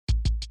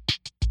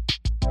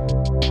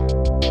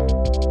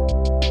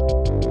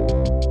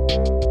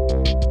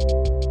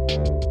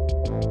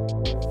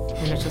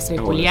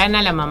soy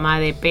Juliana, la mamá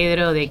de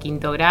Pedro de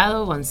 5º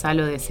grado,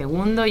 Gonzalo de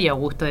 2º y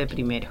Augusto de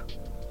 1º.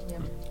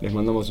 Les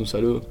mandamos un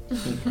saludo.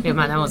 Les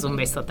mandamos un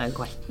beso tal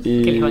cual,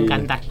 que les va a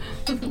encantar.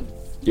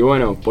 Y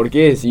bueno, ¿por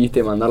qué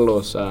decidiste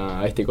mandarlos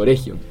a este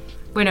colegio?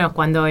 Bueno,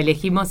 cuando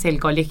elegimos el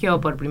colegio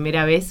por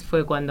primera vez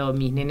fue cuando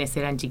mis nenes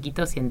eran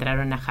chiquitos y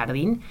entraron a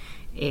jardín.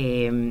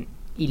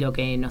 Y lo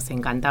que nos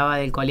encantaba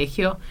del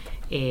colegio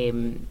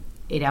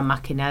era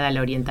más que nada la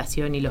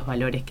orientación y los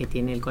valores que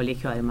tiene el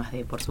colegio, además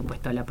de, por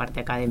supuesto, la parte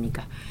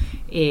académica.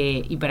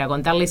 Y para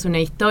contarles una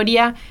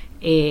historia,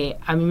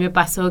 a mí me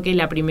pasó que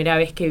la primera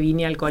vez que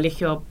vine al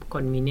colegio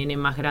con mi nene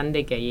más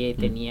grande, que ahí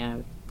tenía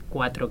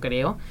 4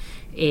 creo,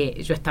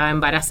 yo estaba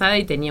embarazada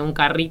y tenía un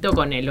carrito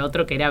con el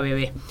otro que era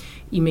bebé.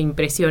 Y me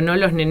impresionó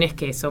los nenes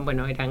que son,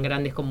 bueno, eran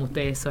grandes como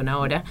ustedes son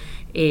ahora.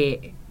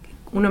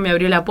 Uno me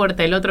abrió la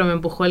puerta, el otro me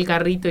empujó el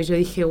carrito y yo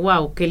dije,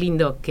 wow, qué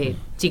lindo que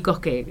chicos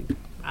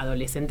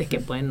adolescentes que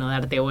pueden no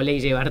darte bola y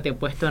llevarte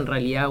puesto, en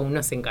realidad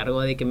uno se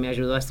encargó de que me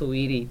ayudó a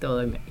subir y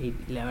todo, y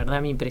la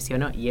verdad me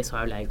impresionó, y eso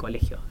habla del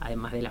colegio,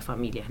 además de las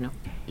familias, ¿no?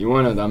 Y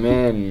bueno,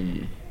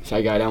 también,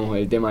 ya que hablamos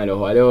del tema de los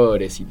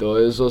valores y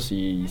todo eso,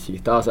 si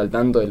estabas al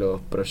tanto de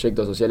los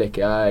proyectos sociales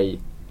que hay.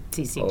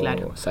 Sí,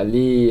 claro.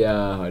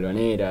 Salidas,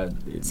 balvaneras.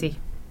 Sí.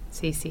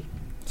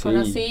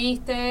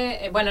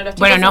 ¿Conociste? Bueno, los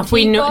chicos no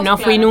fui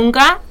chicos,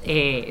 nunca.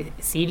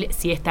 Sí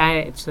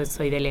está. Yo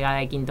soy delegada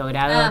de 5º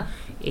grado.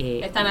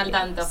 Están al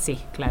tanto. Sí,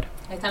 claro.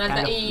 Están al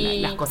tanto.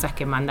 Las cosas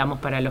que mandamos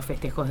para los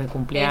festejos de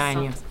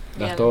cumpleaños.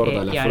 Las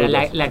tortas, las y frutas.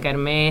 ahora la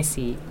kermés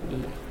y...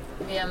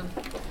 Bien.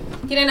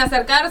 ¿Quieren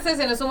acercarse?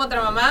 ¿Se nos suma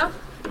otra mamá?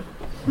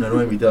 Una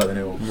nueva invitada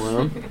tenemos.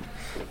 Bueno.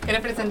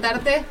 ¿Querés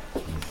presentarte?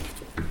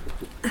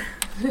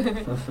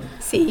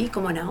 Sí,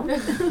 cómo no.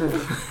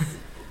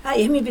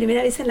 Ay, es mi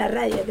primera vez en la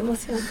radio, qué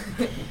emoción.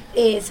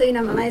 Soy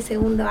una mamá de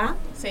 2º A.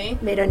 Sí.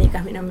 Verónica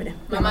es mi nombre.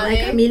 Mamá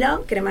de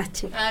Camilo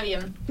Cremachi.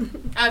 Bien.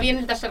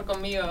 Viene el taller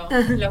conmigo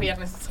los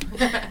viernes.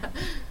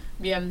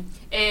 Bien.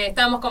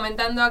 Estábamos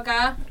comentando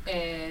acá,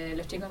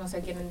 los chicos no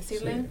sé quieren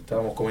decirle. Sí,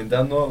 estábamos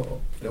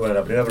comentando, bueno,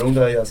 la primera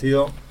pregunta había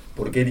sido,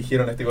 ¿por qué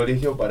eligieron este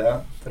colegio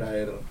para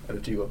traer a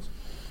los chicos?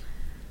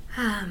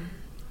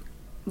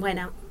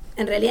 Bueno,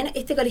 en realidad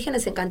este colegio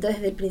nos encantó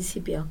desde el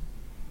principio,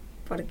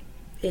 porque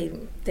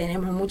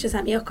tenemos muchos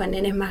amigos con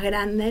nenes más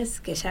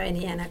grandes que ya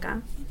venían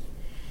acá.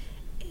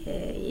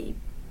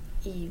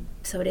 Y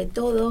sobre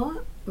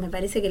todo, me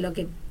parece que lo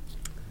que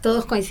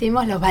todos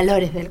coincidimos, los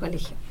valores del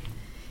colegio.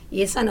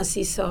 Y eso nos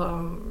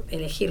hizo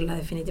elegirlo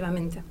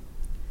definitivamente.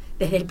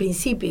 Desde el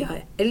principio.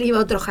 Él iba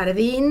a otro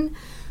jardín,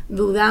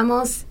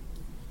 dudamos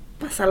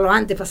pasarlo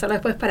antes, pasarlo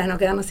después para no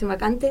quedarnos sin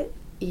vacante,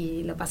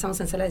 y lo pasamos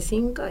en sala de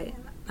 5 y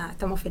nada,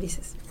 estamos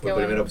felices. ¿Fue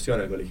primera opción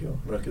el colegio?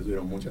 No es que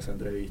tuvieron muchas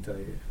entrevistas.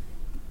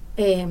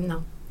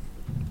 No.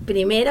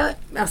 Primero,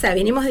 o sea,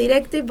 vinimos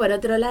directo, y por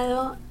otro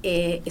lado,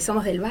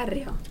 somos del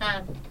barrio.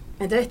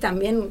 Entonces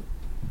también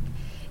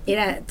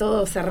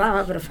todo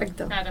cerraba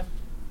perfecto. Claro.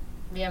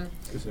 Bien.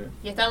 Sí.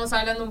 Y estábamos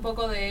hablando un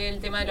poco del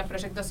tema de los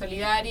proyectos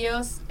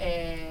solidarios.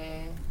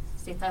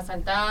 Si estás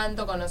al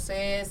tanto,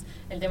 conoces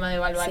el tema de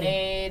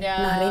Balvanera.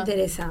 Sí, nos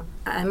reinteresa.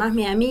 Además,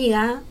 mi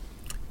amiga,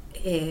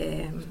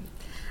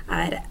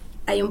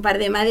 hay un par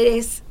de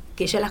madres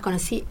que yo las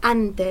conocí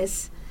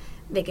antes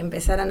de que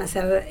empezaran a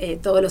hacer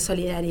todo lo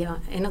solidario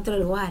en otro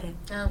lugar.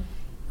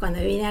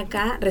 Cuando vine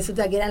acá,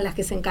 resulta que eran las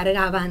que se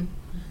encargaban.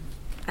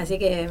 Así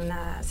que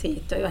nada, sí,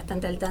 estoy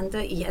bastante al tanto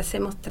y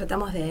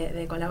tratamos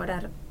de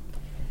colaborar.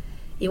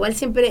 Igual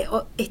siempre,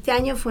 este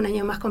año fue un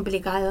año más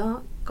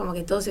complicado, como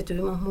que todos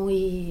estuvimos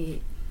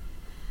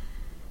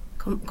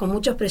con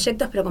muchos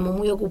proyectos, pero como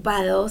muy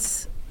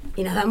ocupados,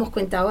 y nos damos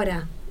cuenta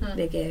ahora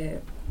de que,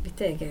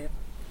 de que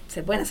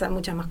se pueden hacer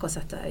muchas más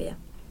cosas todavía.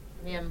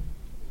 Bien.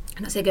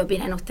 No sé qué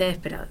opinan ustedes,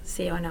 pero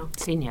sí o no.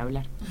 Sí, ni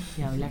hablar.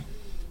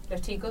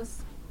 ¿Los chicos?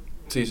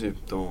 Sí,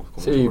 estamos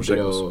con Sí,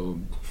 pero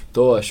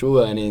todo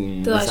ayuda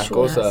en todo esas ayuda,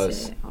 cosas.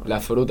 Sí,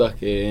 las frutas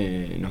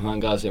que nos dan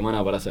cada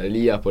semana para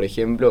salidas, por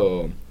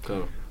ejemplo,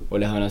 claro. O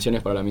las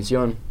donaciones para la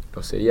misión,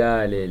 los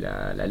cereales,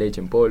 la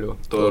leche en polvo.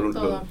 Todos los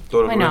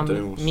bueno,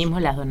 tenemos. Mismo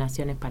las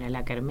donaciones para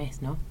la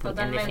kermés, ¿no? Porque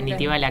Totalmente. en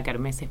definitiva la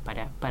kermés es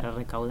para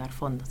recaudar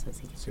fondos,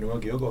 así que. Si no me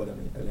equivoco,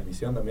 la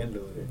misión también,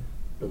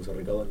 lo que se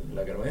recaudó en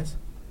la kermés.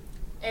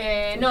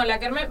 No, la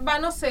kermés,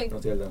 no sé. No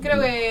estoy al tanto.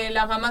 Creo que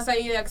las mamás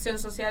ahí de Acción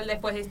Social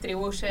después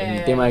distribuyen.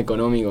 El tema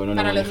económico no lo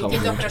para los manejamos.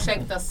 distintos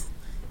proyectos.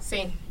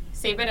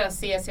 Sí, pero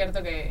sí es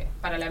cierto que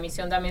para la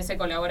misión también se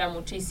colabora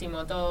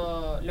muchísimo.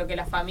 Todo lo que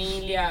las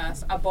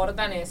familias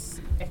aportan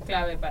es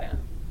clave para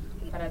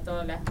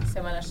toda la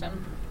semana ya.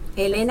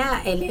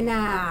 Elena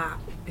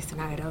es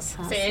una grosa.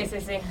 Sí.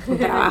 Un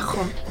trabajo.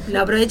 Lo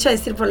aprovecho de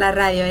decir por la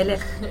radio,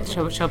 Elena.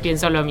 Yo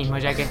pienso lo mismo,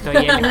 ya que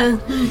estoy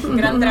en...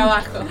 Gran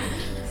trabajo.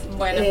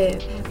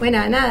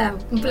 Bueno, nada,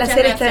 un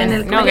placer estar en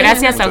el colegio. No,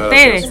 gracias a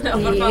ustedes.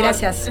 Y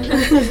gracias.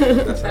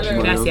 Hasta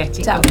luego. Gracias,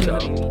 chicos. Chao.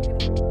 Chao.